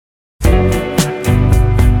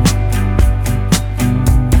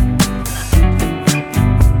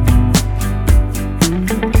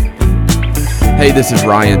Hey, this is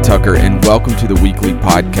Ryan Tucker, and welcome to the weekly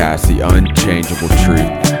podcast, The Unchangeable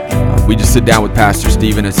Truth. We just sit down with Pastor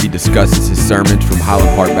Stephen as he discusses his sermons from Highland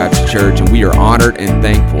Park Baptist Church, and we are honored and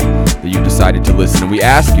thankful that you decided to listen. And we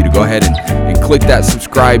ask you to go ahead and click that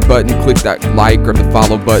subscribe button, click that like or the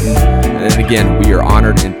follow button. And again, we are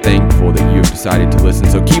honored and thankful that you have decided to listen.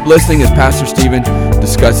 So keep listening as Pastor Stephen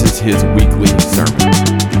discusses his weekly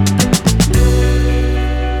sermon.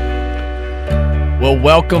 Well,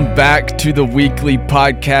 welcome back to the weekly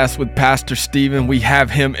podcast with Pastor Stephen. We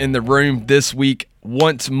have him in the room this week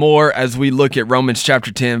once more as we look at Romans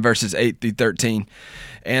chapter 10, verses 8 through 13.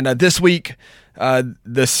 And this week,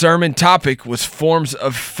 the sermon topic was forms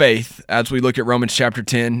of faith as we look at Romans chapter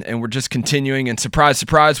 10. And we're just continuing. And surprise,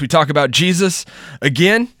 surprise, we talk about Jesus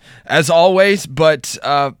again, as always. But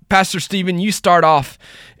Pastor Stephen, you start off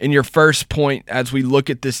in your first point as we look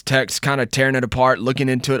at this text, kind of tearing it apart, looking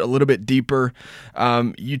into it a little bit deeper.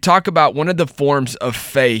 You talk about one of the forms of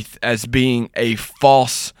faith as being a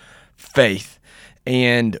false faith.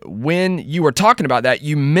 And when you were talking about that,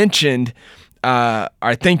 you mentioned,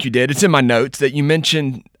 I think you did, it's in my notes, that you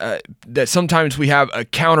mentioned that sometimes we have a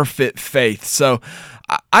counterfeit faith. So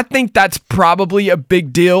I think that's probably a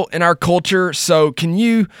big deal in our culture. So can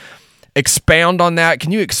you expound on that?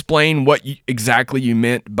 Can you explain what exactly you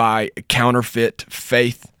meant by counterfeit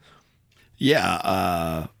faith?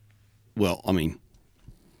 Yeah. Well, I mean,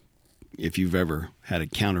 if you've ever had a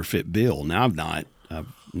counterfeit bill, now I've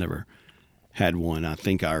never had one. I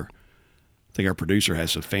think our producer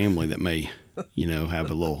has a family that may,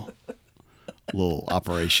 have a little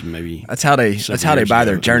operation. Maybe that's how they buy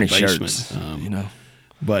their Journey shirts.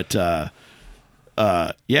 But yeah,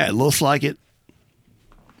 it looks like it.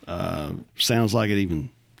 Sounds like it, even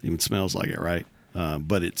smells like it, right?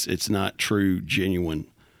 But it's not true, genuine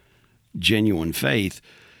faith.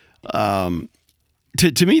 To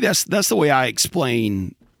me, that's the way I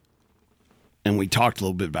explain. And we talked a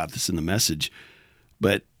little bit about this in the message,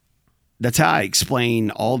 but that's how I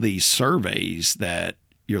explain all these surveys that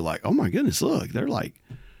you're like, oh my goodness, look, they're like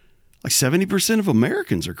 70% of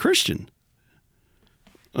Americans are Christian.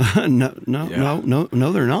 No,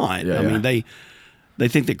 they're not. Yeah, I mean, they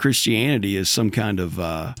think that Christianity is some kind of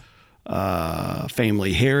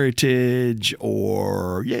family heritage,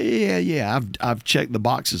 or I've checked the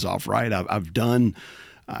boxes off, right? I've done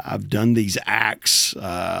these acts.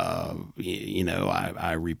 I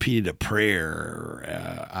repeated a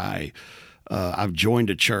prayer. I've joined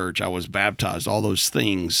a church. I was baptized. All those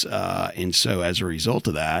things, and so as a result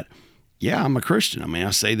of that, I'm a Christian. I mean,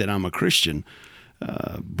 I say that I'm a Christian,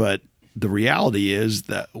 but the reality is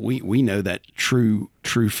that we know that true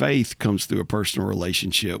faith comes through a personal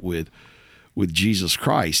relationship with Jesus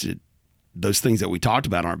Christ. Those things that we talked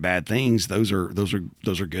about aren't bad things. Those are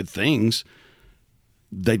good things.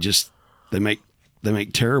 They make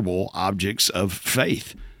terrible objects of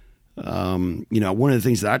faith. One of the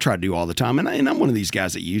things that I try to do all the time, and I'm one of these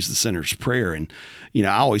guys that use the sinner's prayer, and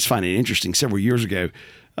I always find it interesting. Several years ago,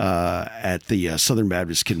 at the Southern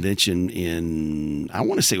Baptist Convention I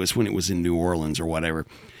want to say it was when it was in New Orleans or whatever,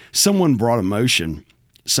 someone brought a motion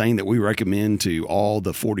saying that we recommend to all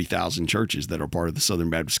the 40,000 churches that are part of the Southern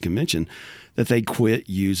Baptist Convention that they quit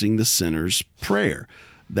using the sinner's prayer,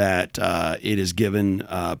 that it has given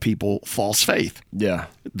people false faith. Yeah.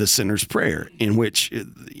 The sinner's prayer, in which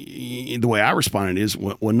the way I responded is,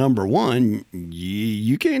 well, number one,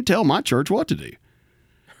 you can't tell my church what to do.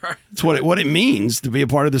 It's what it means to be a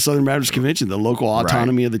part of the Southern Baptist Convention, the local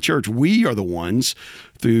autonomy of the church. We are the ones,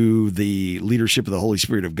 through the leadership of the Holy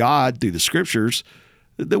Spirit of God, through the Scriptures,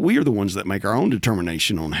 that we are the ones that make our own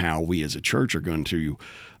determination on how we as a church are going to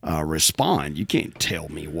respond. You can't tell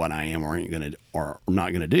me what I am or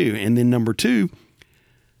not going to do. And then number two,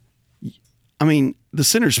 I mean, the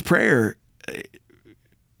sinner's prayer,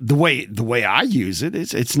 the way I use it,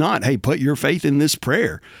 it's not, hey, put your faith in this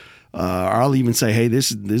prayer. Or I'll even say, hey,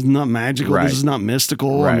 this is not magical. Right. This is not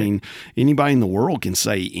mystical. Right. I mean, anybody in the world can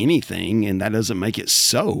say anything, and that doesn't make it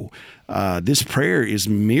so. This prayer is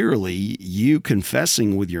merely you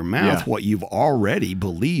confessing with your mouth what you've already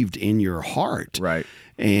believed in your heart. Right.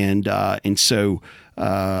 And so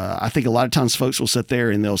I think a lot of times folks will sit there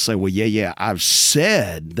and they'll say, well, I've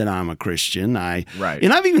said that I'm a Christian. And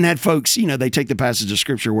I've even had folks, they take the passage of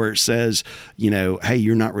Scripture where it says, hey,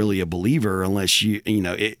 you're not really a believer unless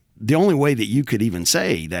the only way that you could even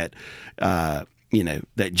say that,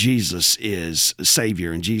 that Jesus is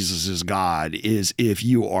Savior and Jesus is God is if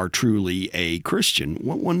you are truly a Christian.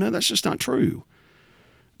 Well, no, that's just not true.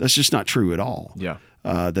 That's just not true at all. Yeah.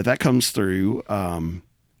 That comes through.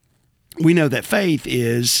 We know that faith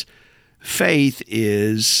is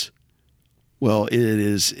Well, it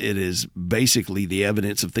is basically the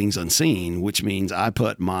evidence of things unseen, which means I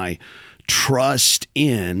put my trust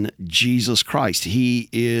in Jesus Christ. He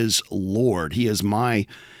is Lord. He is my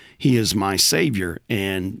Savior.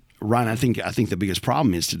 And Ryan, I think the biggest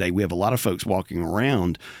problem is today we have a lot of folks walking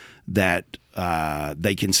around that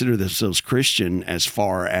they consider themselves Christian as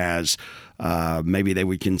far as maybe they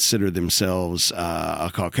would consider themselves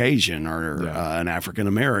a Caucasian or an African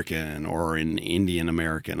American or an Indian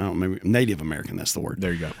American. I don't know, maybe Native American. That's the word.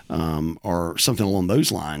 There you go. Or something along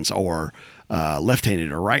those lines, or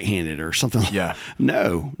left-handed or right-handed or something. Yeah.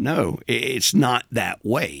 No, it's not that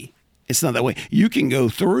way. It's not that way. You can go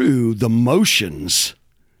through the motions,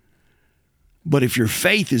 but if your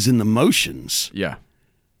faith is in the motions, yeah.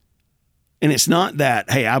 And it's not that,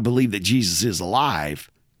 hey, I believe that Jesus is alive.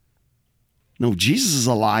 No, Jesus is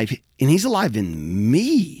alive, and he's alive in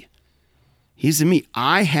me. He's in me.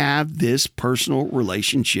 I have this personal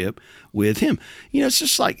relationship with him. It's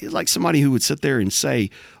just like somebody who would sit there and say,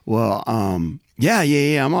 well, yeah,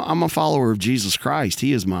 I'm a follower of Jesus Christ.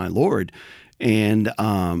 He is my Lord. And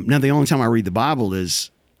now the only time I read the Bible is,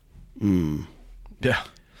 when do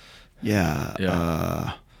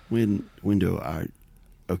I...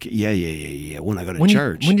 Okay. Yeah. When I go to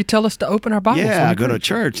church. When you tell us to open our Bible. Yeah, I go to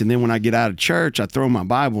church, and then when I get out of church, I throw my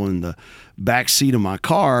Bible in the back seat of my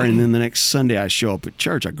car, and then the next Sunday I show up at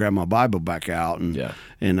church, I grab my Bible back out, and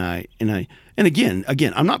again,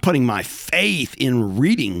 I'm not putting my faith in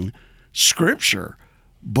reading Scripture,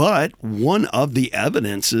 but one of the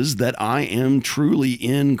evidences that I am truly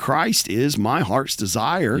in Christ is my heart's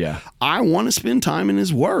desire. Yeah. I want to spend time in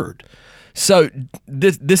His Word. So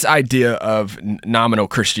this idea of nominal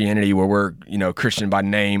Christianity, where we're Christian by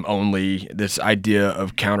name only, this idea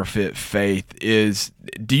of counterfeit faith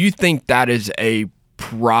do you think that is a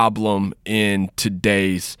problem in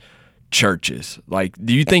today's churches? Like,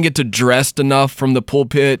 do you think it's addressed enough from the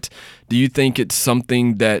pulpit? Do you think it's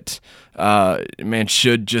something that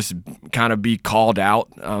should just kind of be called out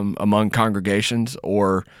among congregations,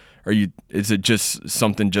 or is it just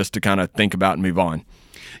something just to kind of think about and move on?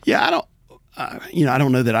 Yeah, I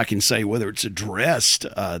don't know that I can say whether it's addressed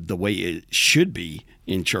the way it should be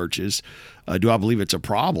in churches. Do I believe it's a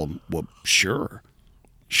problem? Well, sure.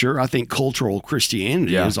 I think cultural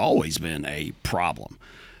Christianity has always been a problem.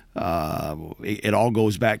 It all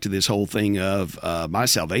goes back to this whole thing of my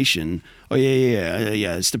salvation. Oh, yeah,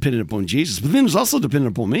 it's dependent upon Jesus. But then it's also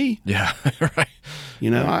dependent upon me. Yeah, right.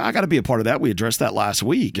 I got to be a part of that. We addressed that last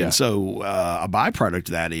week. Yeah. And so a byproduct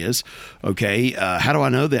of that is, okay, how do I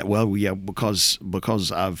know that? Well, because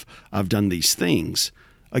I've done these things.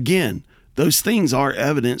 Again, those things are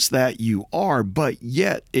evidence that you are, but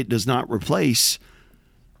yet it does not replace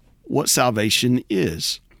what salvation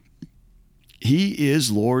is. He is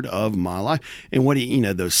Lord of my life. And what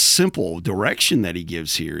the simple direction that he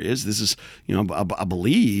gives here is, this is, I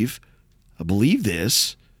believe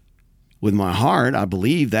this with my heart. I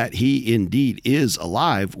believe that he indeed is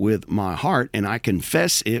alive with my heart, and I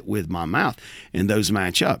confess it with my mouth, and those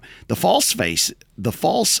match up. The false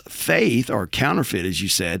faith or counterfeit, as you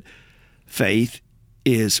said, faith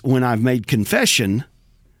is when I've made confession,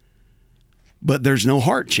 but there's no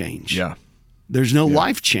heart change. Yeah. There's no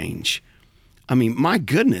life change. I mean, my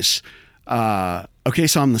goodness. Okay,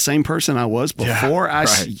 so I'm the same person I was before I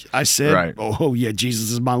said, oh, yeah,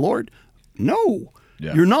 Jesus is my Lord. No,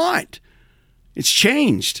 you're not. It's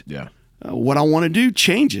changed. Yeah. What I want to do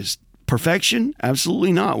changes. Perfection?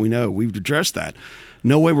 Absolutely not. We know. We've addressed that.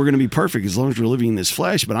 No way we're going to be perfect as long as we're living in this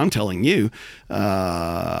flesh. But I'm telling you,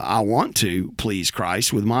 I want to please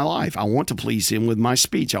Christ with my life. I want to please him with my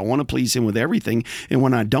speech. I want to please him with everything. And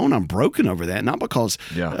when I don't, I'm broken over that. Not because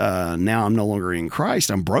now I'm no longer in Christ.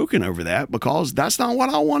 I'm broken over that because that's not what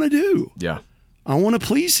I want to do. Yeah. I want to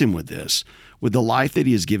please him with this, with the life that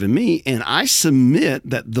he has given me. And I submit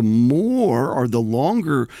that the more or the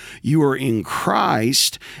longer you are in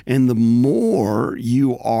Christ and the more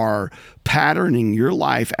you are patterning your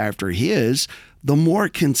life after his, the more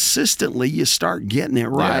consistently you start getting it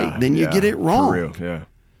right, then you get it wrong. For real, yeah.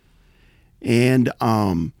 And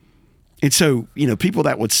so, people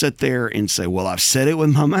that would sit there and say, well, I've said it with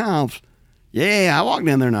my mouth. Yeah, I walked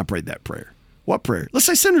down there and I prayed that prayer. What prayer? Let's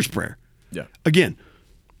say sinner's prayer. Yeah. Again,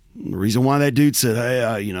 the reason why that dude said,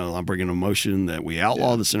 hey, I'm bringing a motion that we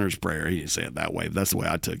outlaw the sinner's prayer. He didn't say it that way, but that's the way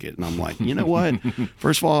I took it. And I'm like, you know what?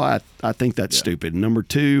 First of all, I think that's stupid. Number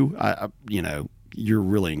two, you're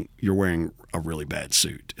wearing a really bad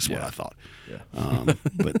suit is what I thought. Yeah.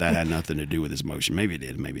 But that had nothing to do with his motion. Maybe it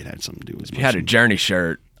did. Maybe it had something to do with his motion. He had a Journey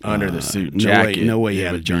shirt under the suit jacket. No way he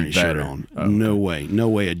had a Journey shirt on. Oh, no way. No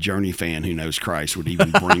way a Journey fan who knows Christ would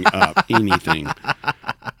even bring up anything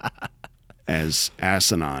as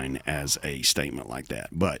asinine as a statement like that.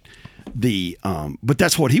 But but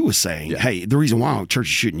that's what he was saying. Yeah. Hey, the reason why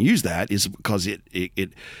churches shouldn't use that is because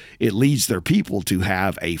it leads their people to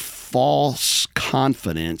have a false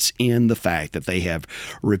confidence in the fact that they have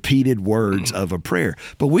repeated words of a prayer.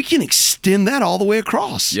 But we can extend that all the way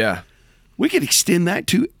across. Yeah. We could extend that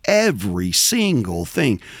to every single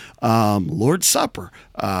thing. Lord's Supper,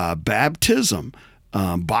 baptism,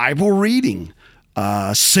 Bible reading,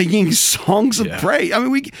 singing songs of praise. I mean,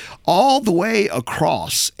 we all the way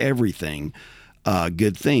across everything,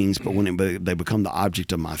 good things. But when they become the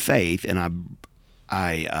object of my faith, and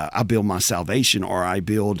I build my salvation, or I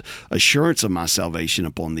build assurance of my salvation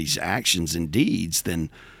upon these actions and deeds, then,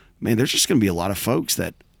 man, there's just going to be a lot of folks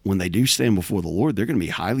that when they do stand before the Lord, they're going to be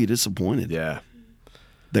highly disappointed. Yeah.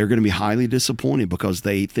 They're going to be highly disappointed because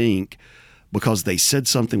they said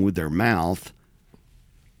something with their mouth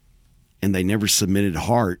and they never submitted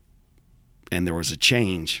heart, and there was a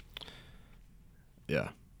change. Yeah.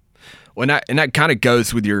 Well, and that kind of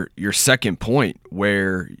goes with your second point,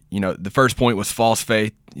 where, the first point was false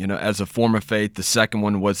faith, as a form of faith. The second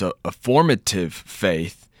one was a formative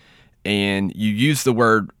faith. And you use the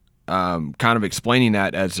word kind of explaining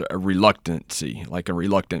that as a reluctancy, like a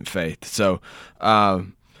reluctant faith. So,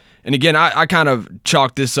 and again, I kind of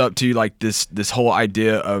chalk this up to like this whole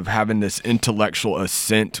idea of having this intellectual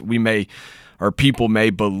assent. People may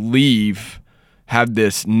believe, have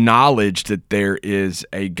this knowledge that there is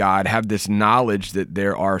a God, have this knowledge that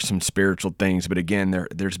there are some spiritual things, but again,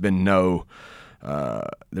 there's been no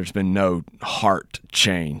heart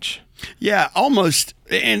change. Yeah, almost,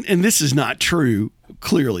 and this is not true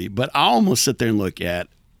clearly, but I almost sit there and look at,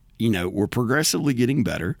 we're progressively getting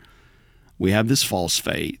better. We have this false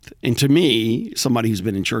faith. And to me, somebody who's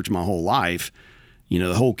been in church my whole life,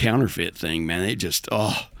 the whole counterfeit thing, man, it just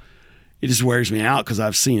wears me out because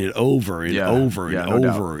I've seen it over and over and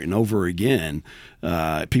over and over again.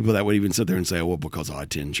 People that would even sit there and say, well, because I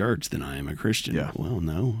attend church, then I am a Christian. Yeah. Well,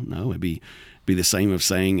 no, it'd be the same of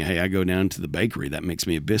saying, hey, I go down to the bakery, that makes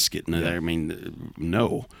me a biscuit. No, I mean,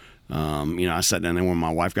 no. I sat down there when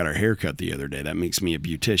my wife got her hair cut the other day. That makes me a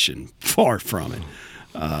beautician. Far from it.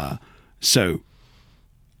 So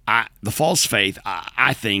the false faith,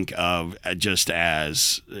 I think of just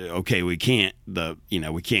as, okay, we can't get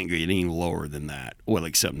any lower than that. Well,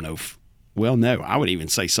 except no, I would even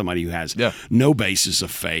say somebody who has no basis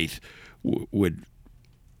of faith would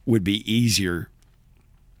be easier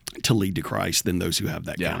to lead to Christ than those who have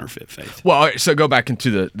that counterfeit faith. Well, all right, so go back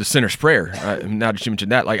into the sinner's prayer. Now that you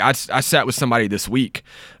mentioned that, like I sat with somebody this week,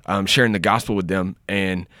 sharing the gospel with them,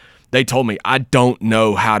 and they told me, I don't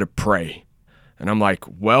know how to pray. And I'm like,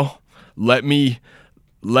 well, let me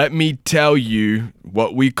tell you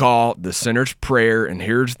what we call the sinner's prayer, and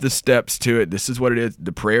here's the steps to it. This is what it is.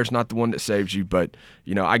 The prayer's not the one that saves you, but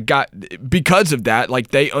because of that,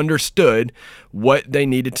 like they understood what they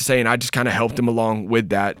needed to say, and I just kind of helped them along with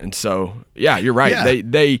that. And so, yeah, you're right.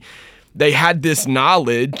 Yeah. They had this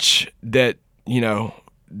knowledge that,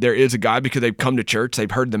 there is a God because they've come to church, they've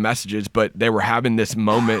heard the messages, but they were having this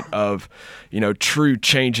moment of, true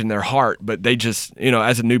change in their heart. But they just,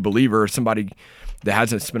 as a new believer, somebody that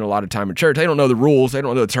hasn't spent a lot of time in church, they don't know the rules, they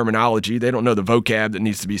don't know the terminology, they don't know the vocab that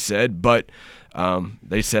needs to be said, but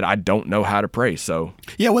they said, I don't know how to pray. So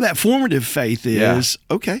yeah, well, that formative faith is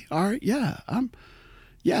okay. All right, I'm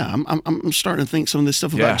starting to think some of this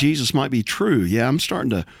stuff about Jesus might be true. Yeah, I'm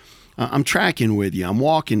starting to. I'm tracking with you. I'm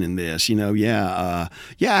walking in this. I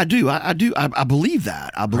do. I do. I believe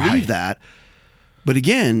that. I believe that. But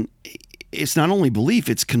again, it's not only belief;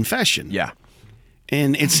 it's confession. Yeah,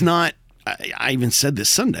 and it's not. I even said this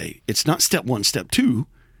Sunday. It's not step one, step two.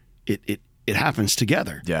 It happens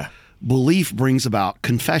together. Yeah. Belief brings about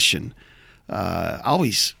confession. I've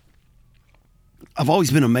always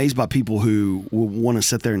been amazed by people who will want to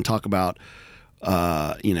sit there and talk about,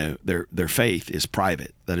 their faith is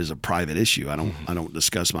private. That is a private issue. I don't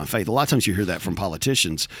discuss my faith. A lot of times you hear that from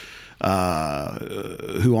politicians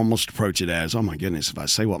who almost approach it as, oh my goodness, if I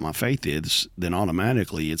say what my faith is, then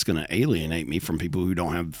automatically it's going to alienate me from people who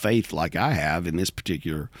don't have faith like I have in this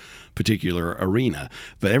particular arena.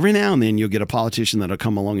 But every now and then you'll get a politician that'll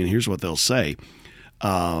come along and here's what they'll say.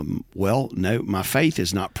 Well, no, my faith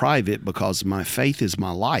is not private because my faith is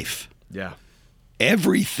my life. Yeah.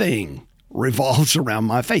 Everything revolves around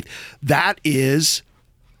my faith. That is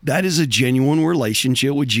a genuine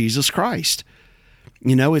relationship with Jesus Christ.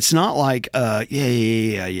 It's not like,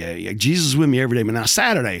 Jesus is with me every day, but now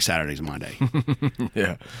Saturday's my day.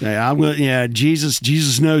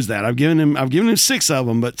 Jesus knows that. I've given him 6 of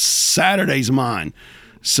them, but Saturday's mine.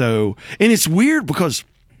 So, and it's weird because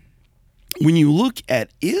when you look at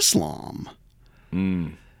Islam,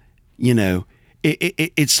 You know,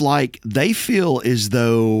 it's like they feel as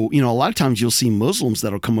though, you know, a lot of times you'll see Muslims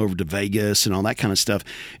that'll come over to Vegas and all that kind of stuff,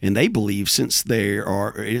 and they believe since they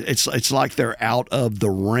are, it's like they're out of the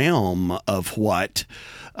realm of what,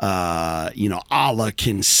 you know, Allah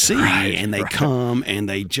can see, and they come and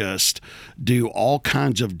they just do all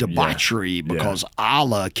kinds of debauchery because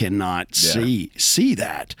Allah cannot see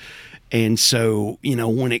that. And so, you know,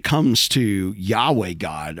 when it comes to Yahweh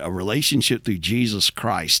God, a relationship through Jesus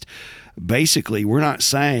Christ, basically, we're not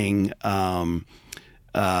saying that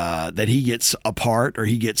he gets a part or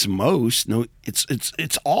he gets most. No,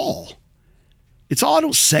 it's all. It's all. I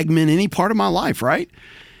don't segment any part of my life, right?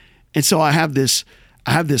 And so I have this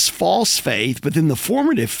false faith, but then the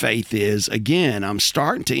formative faith is, again, I'm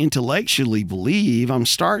starting to intellectually believe. I'm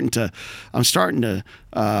starting to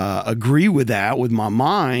agree with that with my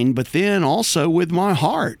mind, but then also with my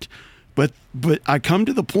heart. But I come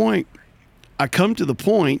to the point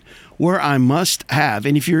where I must have,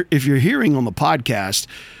 and if you're hearing on the podcast,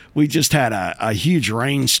 we just had a huge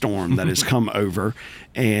rainstorm that has come over,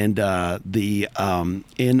 and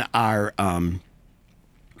in our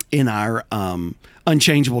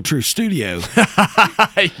Unchangeable Truth studio,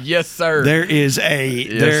 yes, sir. There is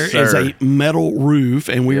a metal roof,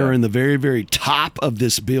 and we are in the very, very top of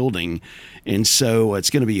this building, and so it's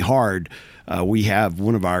going to be hard. We have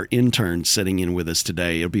one of our interns sitting in with us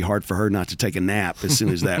today. It'll be hard for her not to take a nap as soon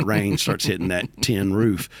as that rain starts hitting that tin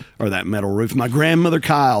roof or that metal roof. My grandmother,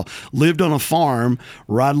 Kyle, lived on a farm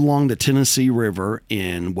right along the Tennessee River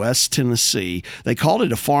in West Tennessee. They called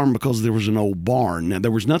it a farm because there was an old barn. Now,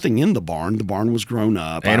 there was nothing in the barn. The barn was grown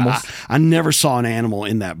up. Animals? I never saw an animal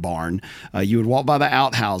in that barn. You would walk by the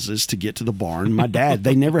outhouses to get to the barn. My dad,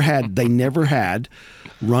 they never had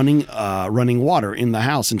running water in the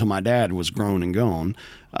house until my dad was grown and gone.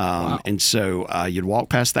 And so you'd walk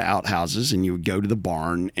past the outhouses and you would go to the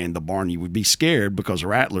barn, and the barn, you would be scared because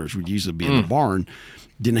rattlers would usually be in the barn.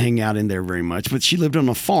 Didn't hang out in there very much, but she lived on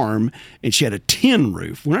a farm and she had a tin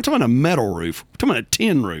roof. We're not talking about a metal roof. We're talking about a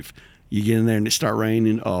tin roof. You get in there and it start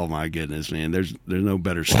raining. Oh my goodness, man. There's no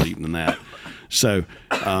better sleep than that. So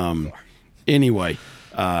anyway,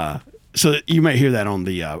 so you may hear that on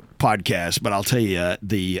the podcast, but I'll tell you,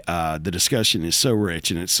 the discussion is so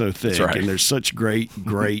rich and it's so thick, and there's such great,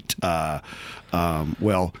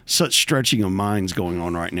 such stretching of minds going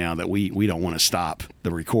on right now that we don't want to stop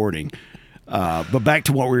the recording. But back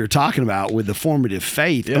to what we were talking about with the formative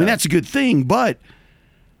faith. I mean, that's a good thing, but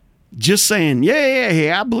just saying,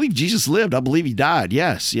 I believe Jesus lived. I believe he died.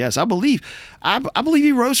 Yes, I believe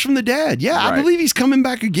he rose from the dead. Yeah, I believe he's coming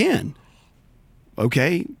back again.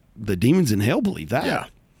 Okay. The demons in hell believe that. Yeah.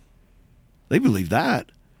 They believe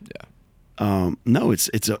that. Yeah. No,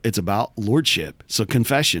 it's about lordship. So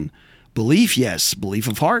confession. Belief, yes. Belief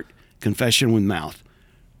of heart. Confession with mouth.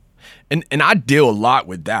 And I deal a lot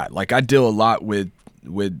with that. Like, I deal a lot with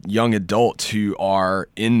young adults who are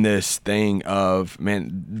in this thing of,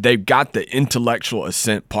 man, they've got the intellectual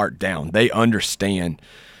assent part down. They understand,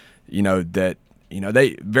 that,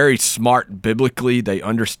 they very smart biblically. They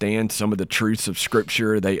understand some of the truths of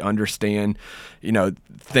Scripture. They understand,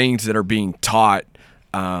 things that are being taught.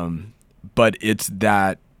 But it's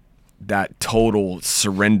that total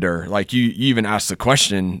surrender. Like you even asked the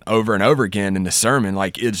question over and over again in the sermon,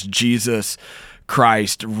 like, is Jesus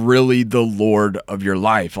Christ really the Lord of your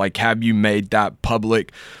life? Like, have you made that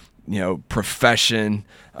public, profession?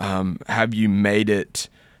 Have you made it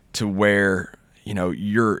to where,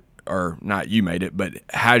 or not you made it, but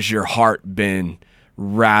has your heart been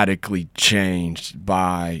radically changed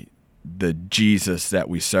by the Jesus that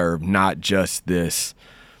we serve, not just this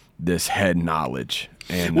head knowledge?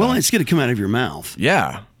 And it's going to come out of your mouth.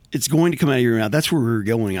 Yeah. It's going to come out of your mouth. That's where we were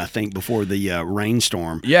going, I think, before the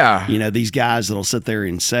rainstorm. Yeah. These guys that'll sit there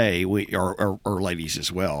and say, or ladies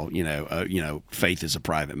as well, faith is a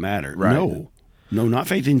private matter. Right. No, not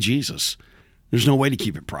faith in Jesus. There's no way to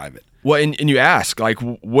keep it private. Well, and you ask, like,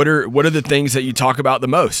 what are the things that you talk about the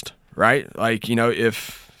most, right? Like,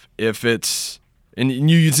 if it's, and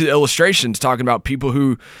you use the illustrations talking about people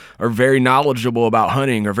who are very knowledgeable about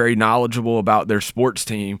hunting or very knowledgeable about their sports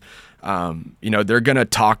team. They're going to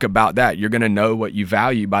talk about that. You're going to know what you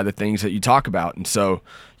value by the things that you talk about. And so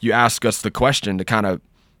you ask us the question to kind of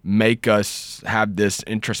make us have this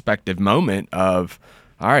introspective moment of,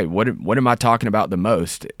 all right, what am I talking about the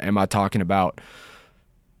most? Am I talking about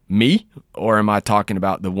me, or am I talking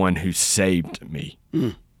about the one who saved me?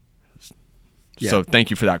 Mm. Yeah. So thank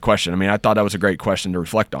you for that question. I mean, I thought that was a great question to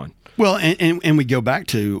reflect on. Well, and we go back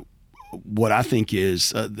to what I think is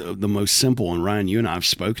the most simple, and Ryan, you and I have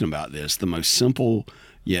spoken about this, the most simple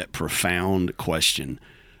yet profound question.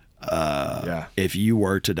 If you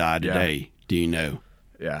were to die today, do you know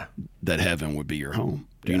that heaven would be your home?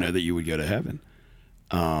 Do you know that you would go to heaven?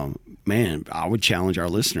 Man, I would challenge our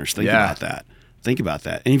listeners. Think about that. Think about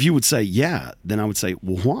that. And if you would say, then I would say,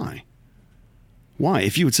 well, why? Why?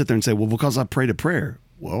 If you would sit there and say, well, because I prayed a prayer.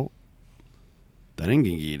 Well, that ain't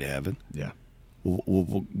going to get you to heaven. Yeah.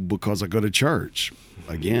 Well, because I go to church.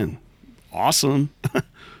 Again, awesome.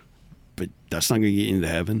 But that's not going to get you into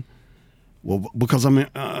heaven. Well, because I'm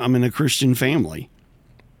in a Christian family.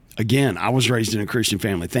 Again, I was raised in a Christian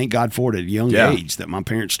family. Thank God for it at a young age that my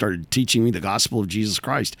parents started teaching me the gospel of Jesus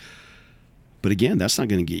Christ. But again, that's not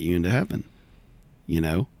going to get you into heaven. You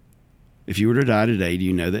know, if you were to die today, do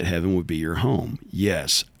you know that heaven would be your home?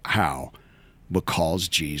 Yes. How? Because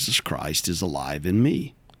Jesus Christ is alive in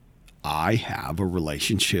me. I have a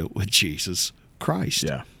relationship with Jesus Christ.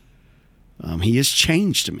 Yeah. He has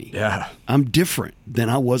changed me. Yeah. I'm different than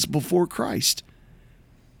I was before Christ.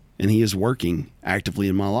 And he is working actively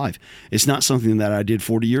in my life. It's not something that I did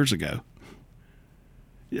 40 years ago.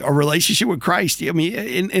 A relationship with Christ. I mean,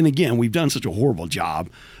 and again, we've done such a horrible job.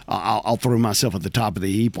 I'll throw myself at the top of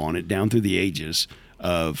the heap on it down through the ages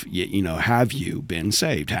of, you know, have you been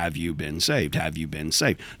saved? Have you been saved? Have you been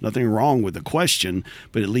saved? Nothing wrong with the question,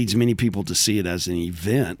 but it leads many people to see it as an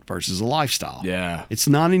event versus a lifestyle. Yeah. It's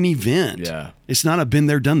not an event. Yeah. It's not a been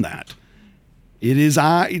there, done that. It is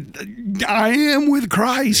I am with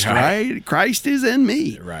Christ, right? Christ is in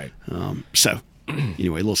me. Right. So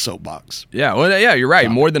anyway, a little soapbox. Yeah. Well, yeah, you're right.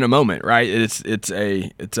 More than a moment, right? It's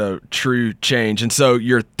a true change. And so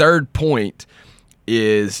your third point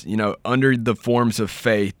is, you know, under the forms of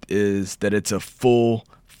faith is that it's a full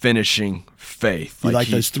finishing faith. You like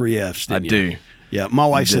those 3 F's, didn't you? I do. Yeah, my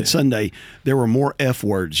wife said Sunday there were more F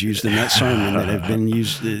words used in that sermon that have been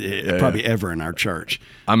used probably ever in our church.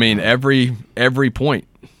 I mean, every point,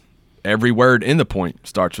 every word in the point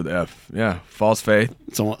starts with F. Yeah, false faith.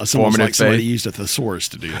 It's almost like somebody used a thesaurus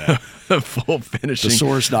to do that. Full finishing.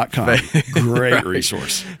 Thesaurus.com. Great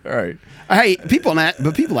resource. All right. Hey, people ask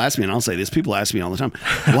me, and I'll say this, people ask me all the time,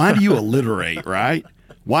 why do you alliterate, right?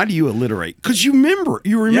 Why do you alliterate? Because you remember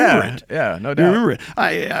it. Yeah, no doubt. You remember it.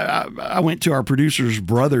 I went to our producer's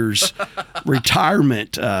brother's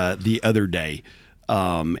retirement the other day,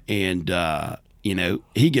 and you know,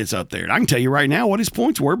 he gets up there, and I can tell you right now what his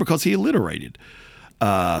points were because he alliterated.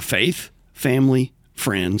 Faith, family,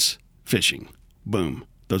 friends, fishing. Boom.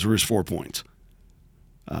 Those were his 4 points.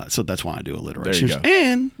 So that's why I do alliterations.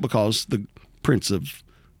 And because the Prince of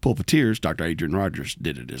Pulpiteers, Dr. Adrian Rogers,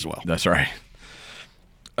 did it as well. That's right.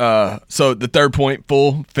 So the third point,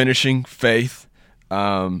 full finishing faith,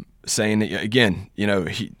 saying that, again, you know,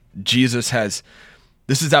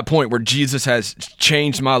 this is that point where Jesus has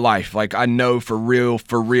changed my life. Like, I know for real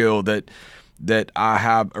that I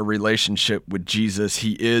have a relationship with Jesus.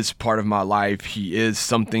 He is part of my life. He is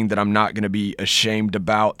something that I'm not going to be ashamed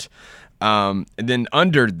about. And then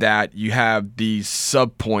under that, you have these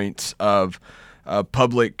subpoints of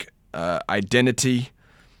public identity,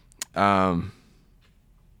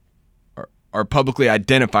 or publicly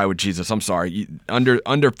identify with Jesus. I'm sorry.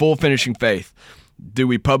 Under full finishing faith, do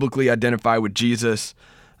we publicly identify with Jesus?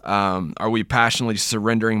 Are we passionately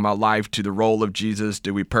surrendering my life to the role of Jesus?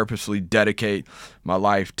 Do we purposely dedicate my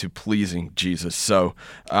life to pleasing Jesus? So,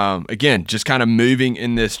 again, just kind of moving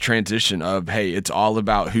in this transition of, hey, it's all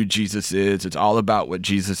about who Jesus is. It's all about what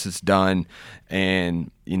Jesus has done.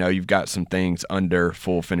 And, you know, you've got some things under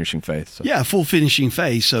full finishing faith. So. Yeah, full finishing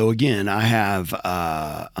faith. So again, I have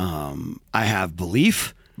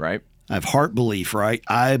belief. Right. I have heart belief, right?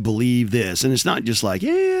 I believe this. And it's not just like,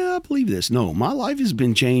 yeah, I believe this. No, my life has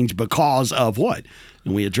been changed because of what?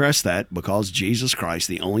 And we address that because Jesus Christ,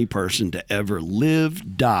 the only person to ever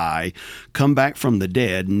live, die, come back from the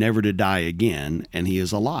dead, never to die again, and he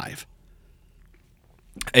is alive.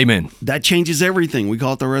 Amen. That changes everything. We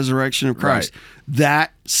call it the resurrection of Christ. Right.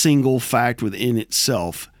 That single fact within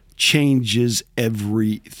itself changes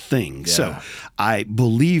everything. Yeah. So I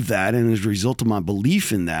believe that, and as a result of my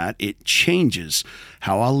belief in that, it changes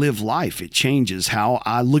how I live life. It changes how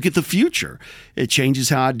I look at the future. It changes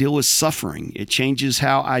how I deal with suffering. It changes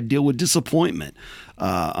how I deal with disappointment.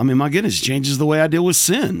 I mean, my goodness, it changes the way I deal with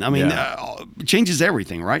sin. I mean, it changes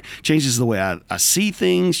everything, right? Changes the way I see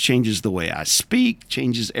things, changes the way I speak,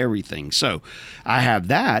 changes everything. So I have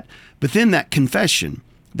that, but then that confession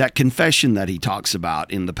that he talks about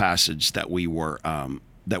in the passage that we were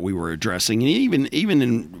addressing, and even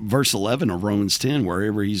in verse 11 of Romans 10,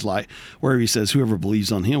 wherever he says, "Whoever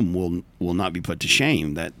believes on him will not be put to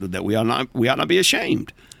shame." That we ought not be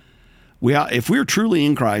ashamed. if we're truly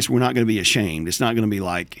in Christ, we're not going to be ashamed. It's not going to be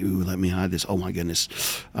like, ooh, let me hide this. Oh my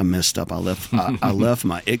goodness, I messed up. I left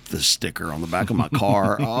my Ichthus sticker on the back of my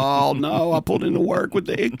car. Oh no, I pulled into work with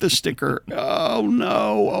the Ichthus sticker. Oh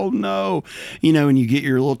no. And you get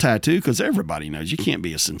your little tattoo, because everybody knows you can't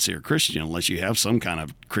be a sincere Christian unless you have some kind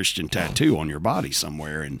of Christian tattoo on your body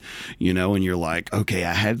somewhere. And you're like, okay,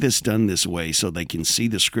 I had this done this way so they can see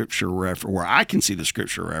the scripture reference, where I can see the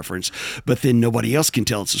scripture reference, but then nobody else can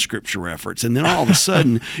tell it's a scripture reference. And then all of a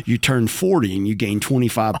sudden you turn 40 and you gain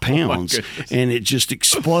 25 pounds and it just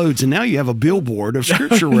explodes. And now you have a billboard of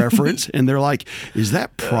scripture reference, and they're like, is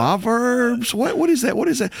that Proverbs? What is that? What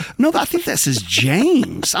is that? No, I think that says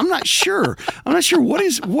James. I'm not sure. What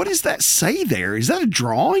does that say there? Is that a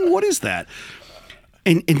drawing? What is that?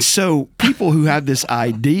 And so people who have this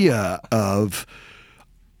idea of,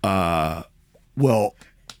 oh,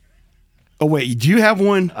 wait, do you have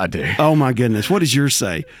one? I do. Oh, my goodness. What does yours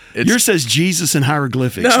say? Yours says Jesus in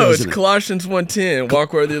hieroglyphics. No, it's Colossians 1:10.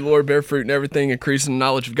 Walk worthy of the Lord, bear fruit in everything, increasing the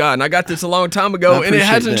knowledge of God. And I got this a long time ago, and it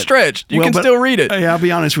hasn't stretched. You can still read it. Hey, I'll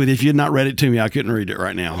be honest with you. If you had not read it to me, I couldn't read it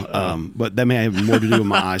right now. But that may have more to do with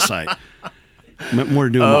my eyesight. More to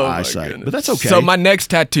do with my eyesight. Goodness. But that's okay. So my next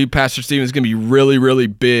tattoo, Pastor Steven, is going to be really, really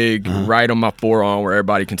big, right on my forearm where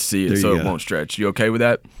everybody can see it, so it won't stretch. You okay with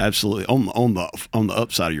that? Absolutely. On the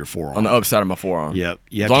upside of your forearm. On the upside of my forearm. Yep.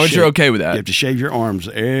 As long as you're okay with that. You have to shave your arms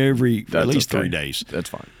at least 3 days. That's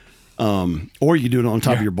fine. Or you do it on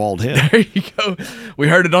top of your bald head. There you go. We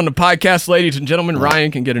heard it on the podcast, ladies and gentlemen. Ryan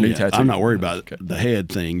can get a new tattoo. I'm not worried about the head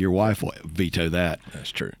thing. Your wife will veto that.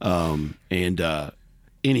 That's true.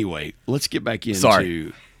 Anyway, let's get back into.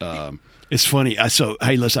 Sorry. It's funny.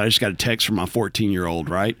 Hey, listen, I just got a text from my 14-year-old,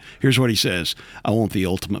 right? Here's what he says. I want the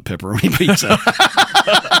ultimate pepperoni pizza.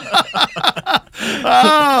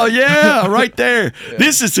 Oh, yeah, right there. Yeah.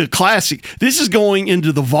 This is a classic. This is going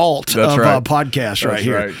into the vault of podcasts right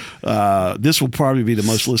here. Right. This will probably be the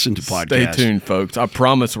most listened to podcast. Stay tuned, folks. I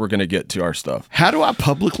promise we're going to get to our stuff. How do I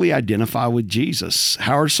publicly identify with Jesus?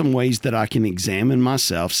 How are some ways that I can examine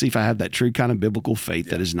myself, see if I have that true kind of biblical faith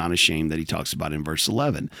that is not ashamed that he talks about in verse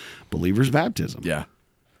 11? Believer's baptism. Yeah.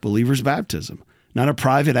 Believer's baptism. Not a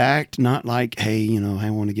private act, not like, hey, I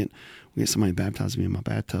want to get somebody baptized me in my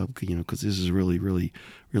bathtub, because this is really, really,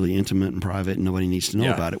 really intimate and private and nobody needs to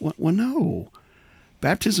know about it. Well, no.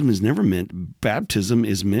 Baptism is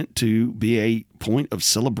meant to be a point of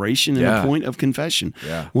celebration and a point of confession.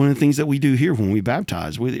 Yeah. One of the things that we do here when we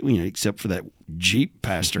baptize, except for that Jeep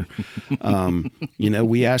pastor,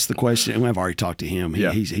 we ask the question, and I've already talked to him.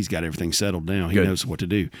 He's got everything settled down. He knows what to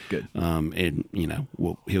do. Good. And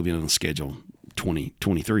he'll be on the schedule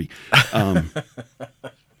 2023.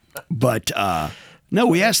 But no,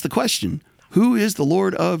 we ask the question, who is the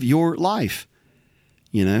Lord of your life?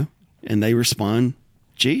 And they respond,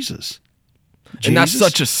 Jesus. And that's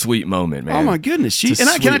such a sweet moment, man. Oh my goodness. And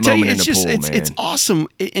can I tell you, it's awesome.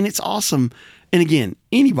 And it's awesome. And again,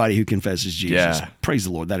 anybody who confesses Jesus, praise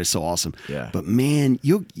the Lord. That is so awesome. Yeah. But man,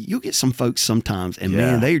 you'll get some folks sometimes, and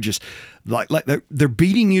man, they are just like they're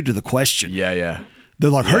beating you to the question. Yeah. They're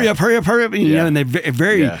like, hurry up. And they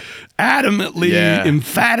very adamantly,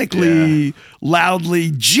 emphatically,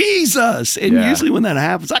 loudly, Jesus. And usually when that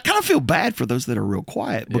happens, I kind of feel bad for those that are real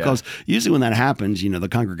quiet, because usually when that happens, the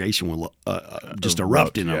congregation will just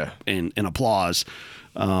erupt in applause.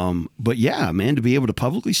 But yeah, man, to be able to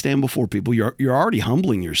publicly stand before people, you're already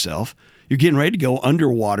humbling yourself. You're getting ready to go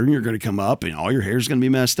underwater, and you're going to come up, and all your hair's going to be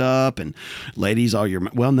messed up. And ladies, I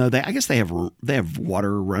guess they have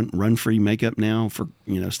water run free makeup now for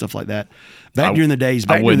stuff like that. Back during the days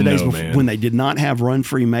before, when they did not have run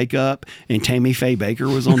free makeup, and Tammy Faye Baker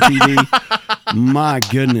was on TV. My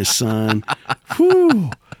goodness, son,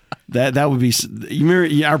 whew. That would be. You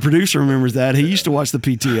remember? Our producer remembers that. He used to watch the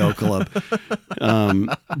PTL Club.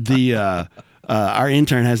 Our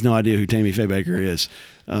intern has no idea who Tammy Faye Baker is.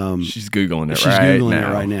 She's Googling it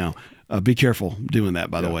right now. Be careful doing that,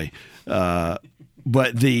 by the way.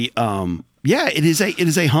 But it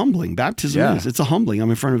is a humbling. Baptism is. It's a humbling. I'm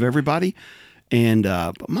in front of everybody. And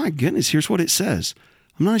but my goodness, here's what it says.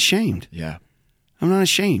 I'm not ashamed. Yeah. I'm not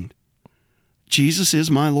ashamed. Jesus is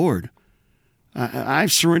my Lord.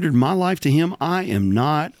 I've surrendered my life to him. I am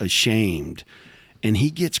not ashamed. And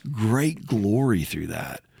he gets great glory through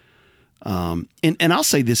that. And I'll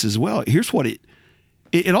say this as well. Here's what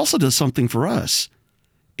it also does something for us.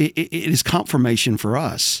 It is confirmation for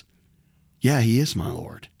us. Yeah, he is my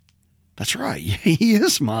Lord. That's right. He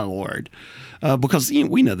is my Lord. Because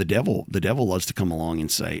we know the devil loves to come along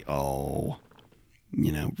and say, oh,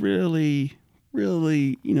 really,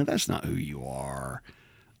 that's not who you are.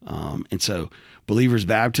 And so believers'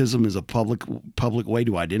 baptism is a public way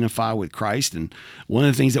to identify with Christ. And one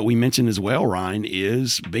of the things that we mentioned as well, Ryan,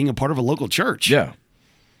 is being a part of a local church. Yeah.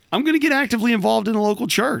 I'm going to get actively involved in a local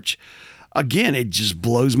church. Again, it just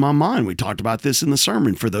blows my mind. We talked about this in the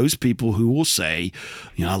sermon. For those people who will say,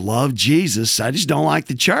 I love Jesus, I just don't like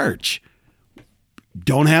the church.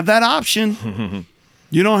 Don't have that option.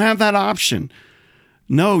 You don't have that option.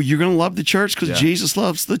 No, you're going to love the church because Jesus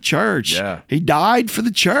loves the church. Yeah. He died for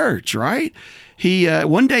the church, right? He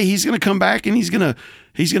one day he's going to come back and he's going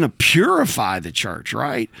to purify the church,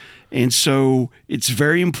 right? And so it's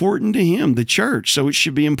very important to him, the church. So it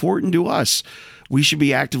should be important to us. We should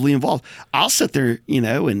be actively involved. I'll sit there,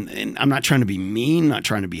 and I'm not trying to be mean, not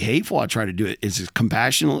trying to be hateful. I try to do it as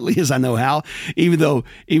compassionately as I know how. Even though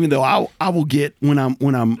I will get when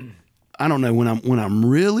I'm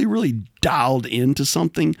really, really dialed into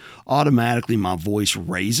something, automatically my voice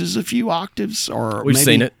raises a few octaves. Or we've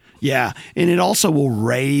seen it. Yeah, and it also will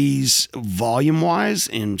raise volume-wise,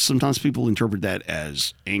 and sometimes people interpret that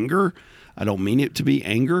as anger. I don't mean it to be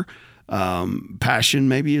anger. Passion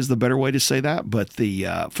maybe is the better way to say that. But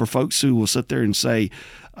for folks who will sit there and say,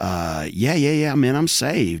 yeah, man, I'm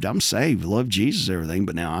saved, love Jesus, everything,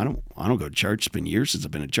 but now I don't go to church. It's been years since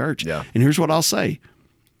I've been to church. Yeah. And here's what I'll say.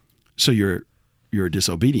 So you're a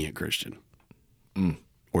disobedient Christian,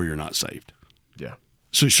 or you're not saved. Yeah.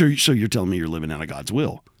 So you're telling me you're living out of God's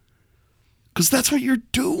will. Because that's what you're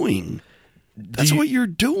doing. That's what you're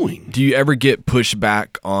doing. Do you ever get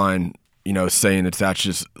pushback on, saying that's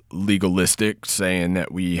just legalistic, saying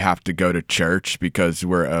that we have to go to church because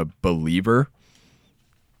we're a believer?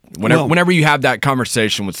 Whenever you have that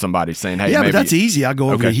conversation with somebody saying, hey, but that's easy. I go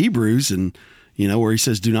over to Okay. Hebrews and, where he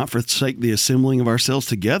says, do not forsake the assembling of ourselves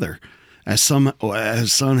together as some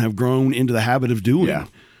have grown into the habit of doing. Yeah.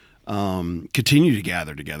 Continue to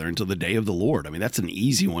gather together until the day of the Lord. I mean, that's an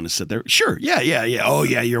easy one to sit there. Sure. Yeah. Oh,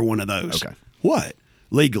 yeah, you're one of those. Okay. What?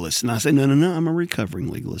 Legalist. And I say, no, I'm a recovering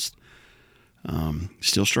legalist.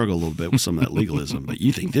 Still struggle a little bit with some of that legalism, but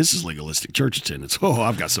you think this is legalistic church attendance. Oh,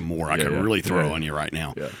 I've got some more I could really throw on you right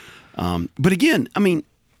now. Yeah. But again, I mean,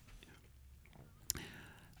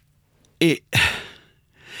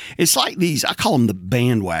 it's like these, I call them the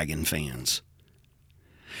bandwagon fans.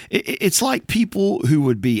 It's like people who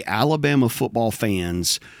would be Alabama football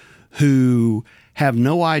fans who have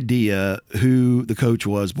no idea who the coach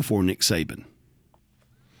was before Nick Saban.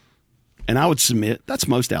 And I would submit that's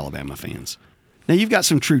most Alabama fans. Now, you've got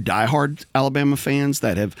some true diehard Alabama fans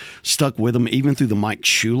that have stuck with them even through the Mike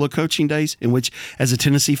Shula coaching days, in which, as a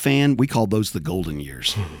Tennessee fan, we call those the golden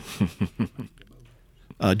years.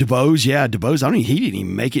 DuBose, he didn't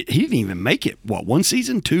even make it. He didn't even make it. What, one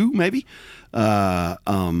season, two, maybe?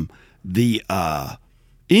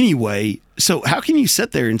 Anyway, so how can you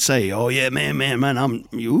sit there and say, oh yeah, man,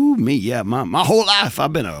 my whole life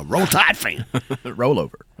I've been a Roll Tide fan.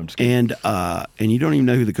 Rollover. I'm just kidding. And you don't even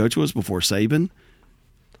know who the coach was before Saban?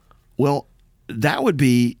 Well, that would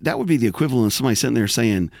be the equivalent of somebody sitting there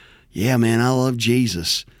saying, yeah, man, I love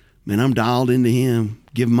Jesus. Man, I'm dialed into him,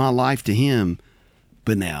 giving my life to him.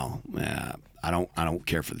 But now, I don't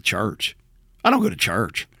care for the church. I don't go to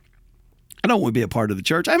church. I don't want to be a part of the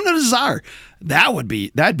church. I have no desire. That'd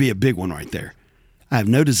be a big one right there. I have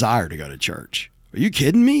no desire to go to church. Are you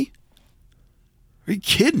kidding me? Are you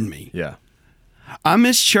kidding me? Yeah. I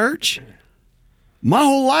miss church. My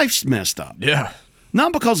whole life's messed up. Yeah.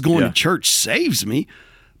 Not because going to church saves me,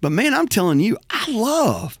 but man, I'm telling you, I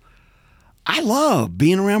love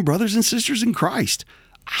being around brothers and sisters in Christ.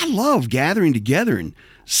 I love gathering together and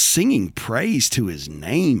singing praise to his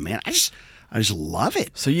name, man. I just love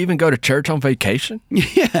it. So you even go to church on vacation?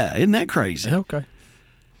 Yeah, isn't that crazy? Okay.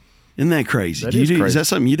 Isn't that crazy? That is crazy. Is that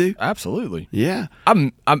something you do? Absolutely. Yeah.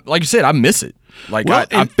 I'm like you said, I miss it. Like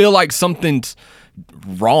I feel like something's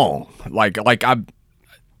wrong. Like I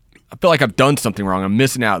feel like I've done something wrong. I'm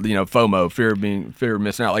missing out, FOMO, fear of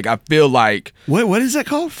missing out. Like I feel like what is that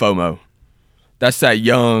called? FOMO. That's that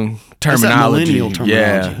young terminology. That's that millennial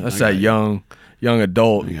terminology. Yeah, that's that young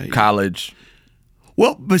adult college.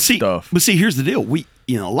 Well, but see, stuff. Here's the deal. We,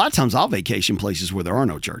 a lot of times I'll vacation places where there are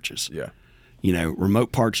no churches. Yeah.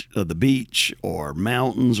 Remote parts of the beach or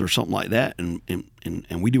mountains or something like that, and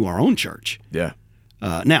we do our own church. Yeah.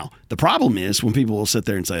 Now the problem is when people will sit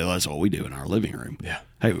there and say, "Oh, that's what we do in our living room." Yeah.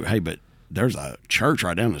 Hey, but there's a church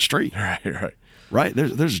right down the street. Right.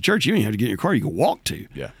 There's a church you don't even have to get in your car. You can walk to.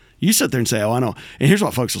 Yeah. You sit there and say, "Oh, I know." And here's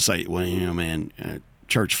what folks will say: "Well, man,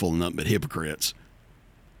 church full of nothing but hypocrites."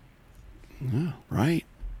 Oh, right.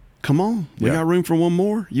 Come on. We got room for one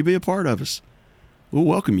more. You be a part of us. We'll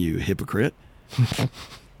welcome you, hypocrite.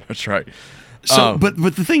 That's right. So, but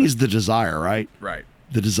the thing is the desire, right? Right.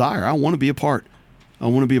 the desire. I want to be a part. I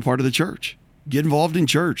want to be a part of the church. Get involved in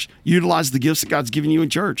church. Utilize the gifts that God's given you in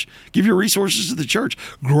church. Give your resources to the church.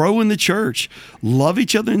 Grow in the church. Love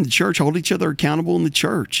each other in the church. Hold each other accountable in the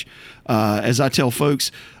church. As I tell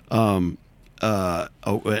folks, hey,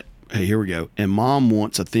 here we go. And Mom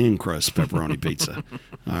wants a thin crust pepperoni pizza.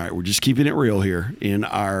 All right, we're just keeping it real here in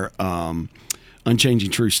our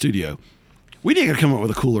Unchanging Truth studio. We need to come up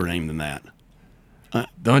with a cooler name than that.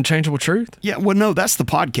 The Unchangeable Truth? Yeah, well, no, that's the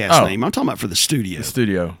podcast name. I'm talking about for the studio.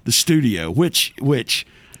 The studio, which,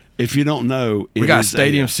 if you don't know, we got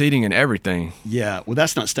stadium seating and everything. Yeah, well,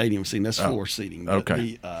 that's not stadium seating. That's floor seating.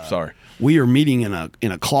 Okay, sorry. We are meeting in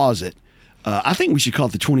a closet. I think we should call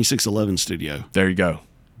it the 2611 studio. There you go.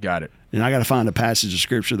 Got it. And I got to find a passage of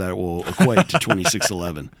scripture that will equate to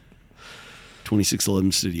 2611.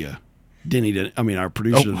 2611 studio. Denny, our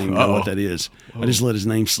producer doesn't even know what that is. I just let his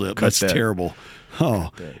name slip. That's terrible. Oh,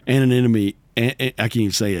 anonymity. I can't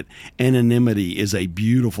even say it. Anonymity is a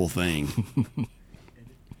beautiful thing.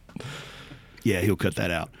 Yeah, he'll cut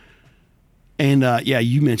that out. And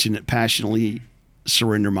you mentioned it, passionately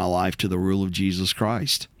surrender my life to the rule of Jesus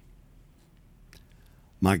Christ.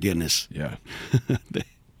 My goodness. Yeah.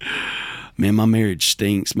 Man, my marriage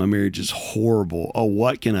stinks. My marriage is horrible. Oh,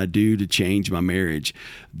 what can I do to change my marriage?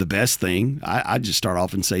 The best thing, I just start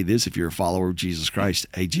off and say this: if you're a follower of Jesus Christ,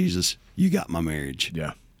 hey, Jesus, you got my marriage.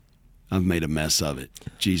 Yeah. I've made a mess of it.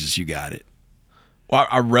 Jesus, you got it. Well,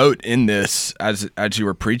 I wrote in this, as you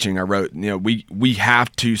were preaching, I wrote, we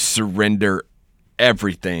have to surrender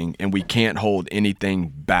everything, and we can't hold anything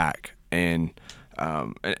back. And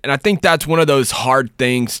I think that's one of those hard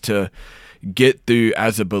things to get through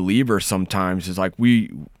as a believer sometimes, is like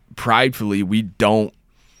we don't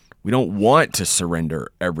want to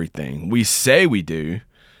surrender everything. We say we do,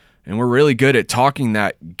 and we're really good at talking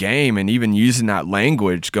that game and even using that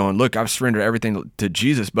language, going, look, I've surrendered everything to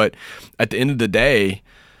Jesus. But at the end of the day,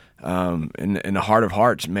 in the heart of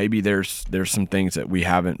hearts, maybe there's some things that we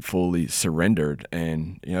haven't fully surrendered.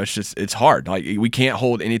 And, it's hard. Like, we can't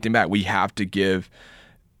hold anything back. We have to give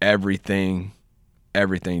everything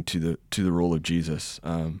to the rule of Jesus.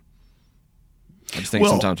 I just think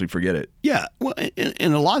sometimes we forget it. Yeah. Well,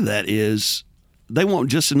 and a lot of that is they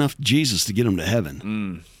want just enough Jesus to get them to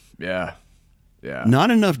heaven. Yeah. Yeah.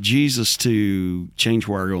 Not enough Jesus to change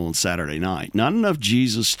where I go on Saturday night. Not enough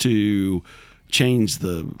Jesus to change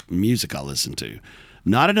the music I listen to.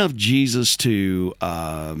 Not enough Jesus to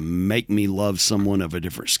make me love someone of a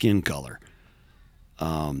different skin color.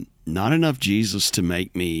 Not enough Jesus to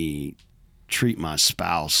make me treat my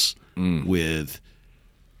spouse with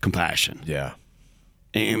compassion. Yeah.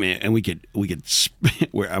 And we could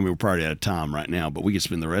we're probably out of time right now, but we could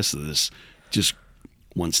spend the rest of this just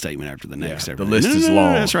one statement after the next. Yeah, the list is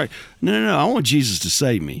long. That's right. No. I want Jesus to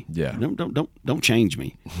save me. Yeah. Don't change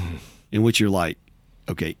me. In which you're like,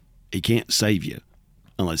 okay, he can't save you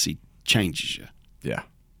unless he changes you. Yeah.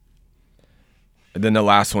 And then the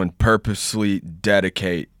last one, purposely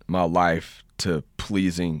dedicate my life to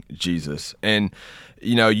pleasing Jesus. And,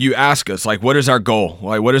 you ask us, like, what is our goal?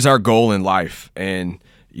 Like, what is our goal in life? And,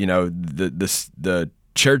 the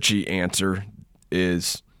churchy answer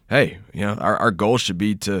is, hey, our goal should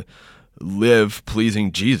be to live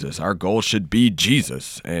pleasing Jesus. Our goal should be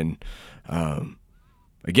Jesus. And,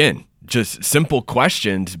 again, just simple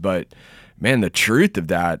questions, but man, the truth of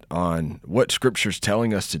that on what Scripture's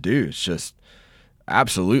telling us to do is just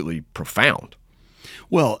absolutely profound.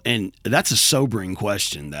 Well, and that's a sobering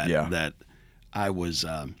question that I was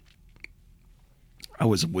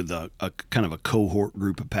with a kind of a cohort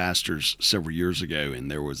group of pastors several years ago, and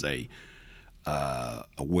there was a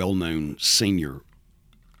well-known senior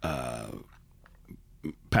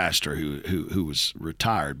pastor who was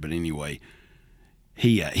retired, but anyway,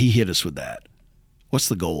 he hit us with that. What's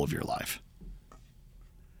the goal of your life?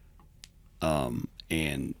 And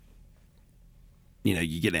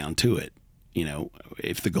you get down to it.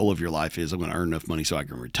 If the goal of your life is I'm going to earn enough money so I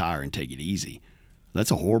can retire and take it easy, that's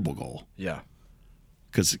a horrible goal. Yeah.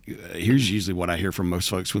 Because here's usually what I hear from most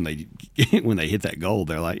folks when they hit that goal.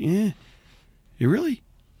 They're like, "You really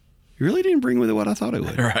didn't bring with it what I thought it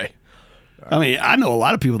would." Right. I mean, I know a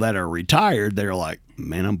lot of people that are retired. They're like,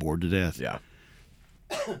 "Man, I'm bored to death." Yeah.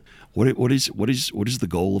 What is the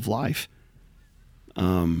goal of life?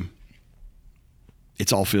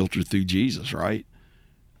 It's all filtered through Jesus, right?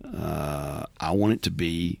 I want it to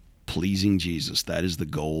be pleasing Jesus. That is the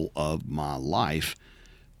goal of my life.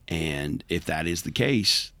 And if that is the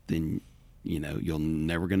case, then, you're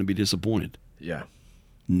never going to be disappointed. Yeah.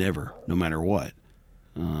 Never, no matter what.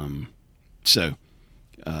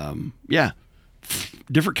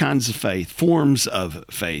 different kinds of faith, forms of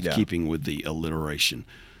faith, Yeah. keeping with the alliteration,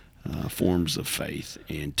 forms of faith,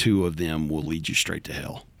 and 2 of them will lead you straight to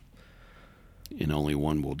hell, and only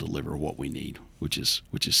one will deliver what we need, which is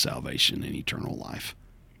salvation and eternal life.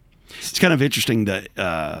 It's kind of interesting that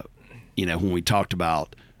when we talked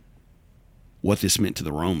about what this meant to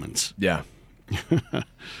the Romans. Yeah. They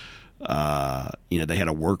had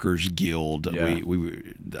a workers' guild. Yeah.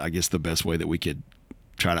 We I guess the best way that we could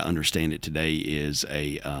try to understand it today is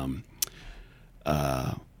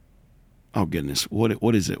oh goodness,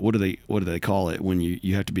 what is it? What do they call it when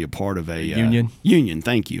you have to be a part of a union? Union,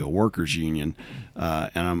 thank you, a workers' union.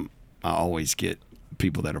 And I always get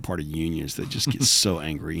people that are part of unions that just get so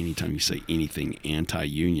angry anytime you say anything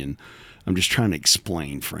anti-union. I'm just trying to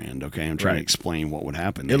explain, friend. Okay, I'm trying to explain what would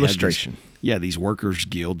happen. They Illustration. these workers'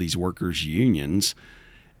 guild, these workers' unions,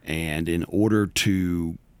 and in order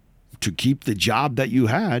to keep the job that you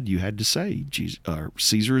had to say,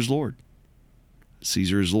 Caesar is Lord.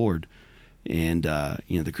 Caesar is Lord. And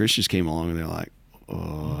the Christians came along and they're like,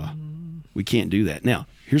 we can't do that. Now,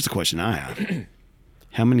 here's the question I have: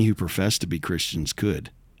 how many who profess to be Christians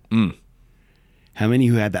could? How many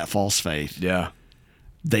who had that false faith? Yeah.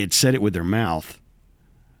 They had said it with their mouth,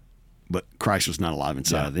 but Christ was not alive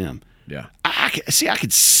inside of them. Yeah. I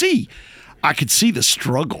could see the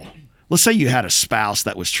struggle. Let's say you had a spouse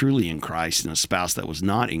that was truly in Christ and a spouse that was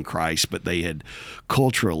not in Christ, but they had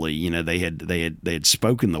culturally, they had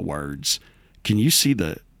spoken the words. Can you see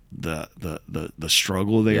the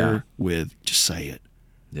struggle there with just say it?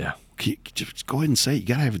 Yeah. Just go ahead and say it. You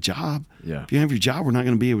got to have a job. Yeah. If you don't have your job, we're not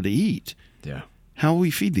going to be able to eat. Yeah. How will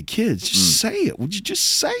we feed the kids? Just say it. Would you just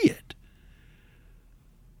say it?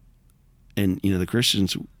 And, the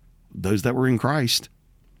Christians, those that were in Christ,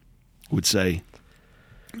 would say,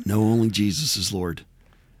 no, only Jesus is Lord.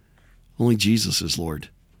 Only Jesus is Lord.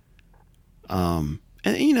 And,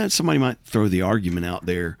 somebody might throw the argument out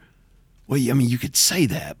there, well, you could say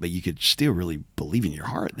that, but you could still really believe in your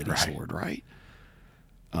heart that he's Lord, right?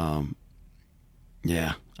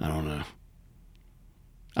 Yeah, I don't know.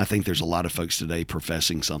 I think there's a lot of folks today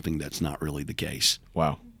professing something that's not really the case.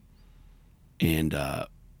 Wow. And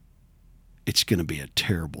it's going to be a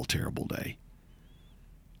terrible, terrible day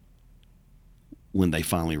when they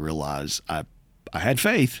finally realize I had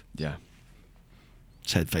faith. Yeah.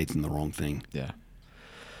 Just had faith in the wrong thing. Yeah.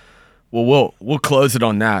 Well, we'll close it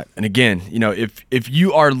on that. And again, if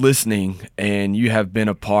you are listening and you have been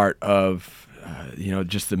a part of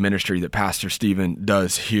just the ministry that Pastor Stephen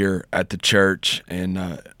does here at the church, and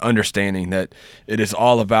understanding that it is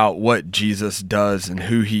all about what Jesus does and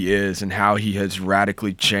who he is and how he has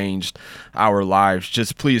radically changed our lives,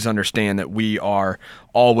 just please understand that we are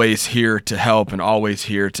always here to help and always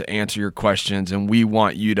here to answer your questions. And we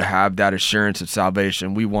want you to have that assurance of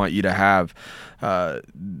salvation. We want you to have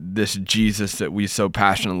this Jesus that we so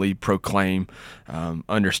passionately proclaim,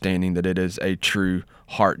 understanding that it is a true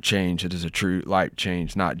heart change. It is a true life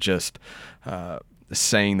change, not just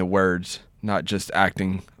saying the words, not just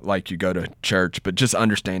acting like you go to church, but just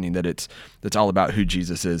understanding that it's all about who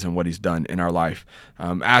Jesus is and what he's done in our life.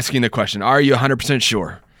 Asking the question, are you 100%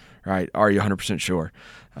 sure? Right? Are you 100% sure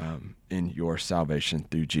in your salvation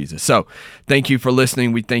through Jesus? So thank you for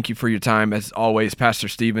listening. We thank you for your time. As always, Pastor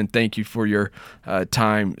Stephen, thank you for your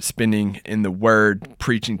time spending in the Word,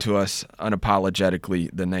 preaching to us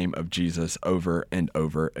unapologetically the name of Jesus over and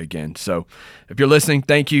over again. So if you're listening,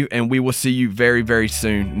 thank you, and we will see you very, very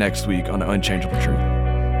soon next week on The Unchangeable Truth.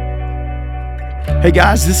 Hey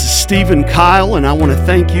guys, this is Stephen Kyle, and I want to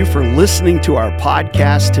thank you for listening to our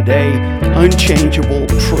podcast today, Unchangeable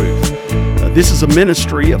Truth. This is a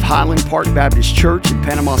ministry of Highland Park Baptist Church in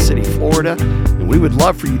Panama City, Florida, and we would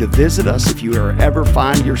love for you to visit us if you ever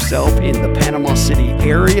find yourself in the Panama City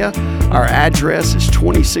area. Our address is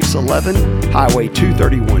 2611 Highway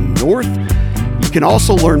 231 North. You can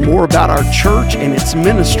also learn more about our church and its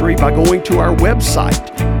ministry by going to our website,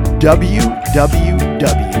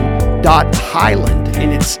 www.highland,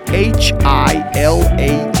 and it's HILAND,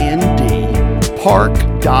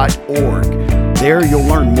 park.org. There you'll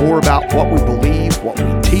learn more about what we believe, what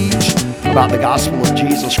we teach, about the gospel of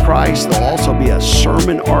Jesus Christ. There'll also be a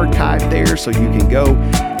sermon archive there so you can go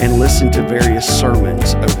and listen to various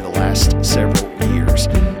sermons over the last several years.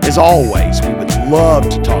 As always, we would love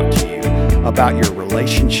to talk to you about your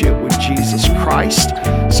relationship with Jesus Christ.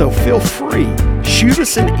 So feel free, shoot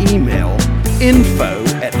us an email,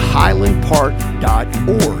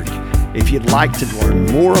 info@highlandpark.org. if you'd like to learn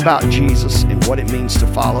more about Jesus and what it means to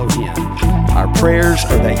follow him. Our prayers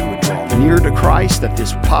are that you would draw near to Christ, that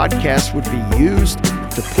this podcast would be used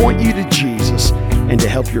to point you to Jesus and to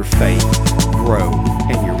help your faith grow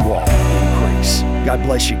and your walk increase. God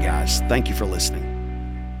bless you guys. Thank you for listening.